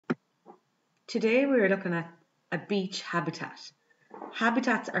Today we're looking at a beach habitat.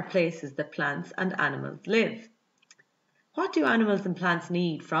 Habitats are places that plants and animals live. What do animals and plants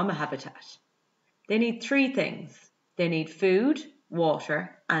need from a habitat? They need three things. They need food,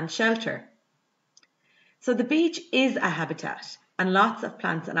 water, and shelter. So the beach is a habitat and lots of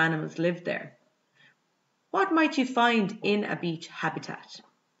plants and animals live there. What might you find in a beach habitat?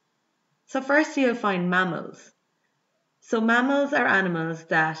 So first you'll find mammals. So mammals are animals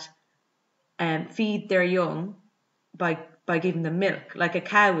that feed their young by giving them milk. Like a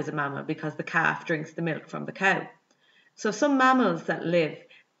cow is a mammal because the calf drinks the milk from the cow. So some mammals that live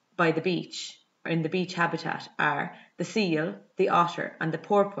by the beach or in the beach habitat are the seal, the otter and the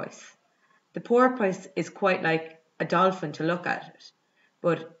porpoise. The porpoise is quite like a dolphin to look at it,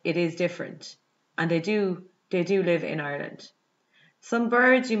 but it is different and they do live in Ireland. Some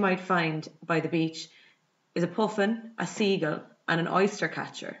birds you might find by the beach is a puffin, a seagull and an oyster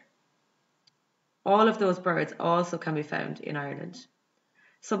catcher. All of those birds also can be found in Ireland.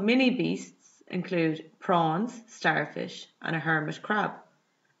 Some mini beasts include prawns, starfish and a hermit crab.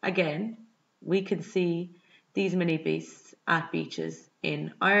 Again, we can see these mini beasts at beaches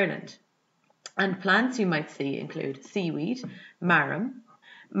in Ireland. And plants you might see include seaweed, marram.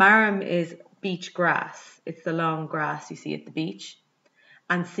 Marram is beach grass. It's the long grass you see at the beach.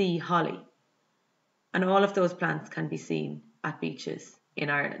 And sea holly. And all of those plants can be seen at beaches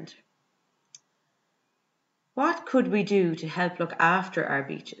in Ireland. What could we do to help look after our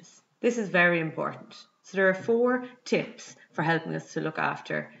beaches? This is very important. So there are 4 tips for helping us to look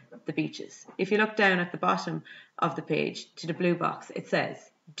after the beaches. If you look down at the bottom of the page to the blue box, it says,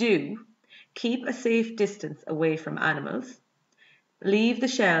 do keep a safe distance away from animals, leave the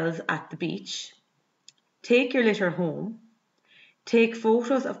shells at the beach, take your litter home, take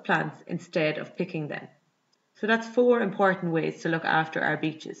photos of plants instead of picking them. So that's 4 important ways to look after our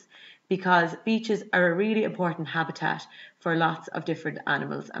beaches, because beaches are a really important habitat for lots of different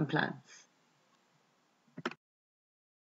animals and plants.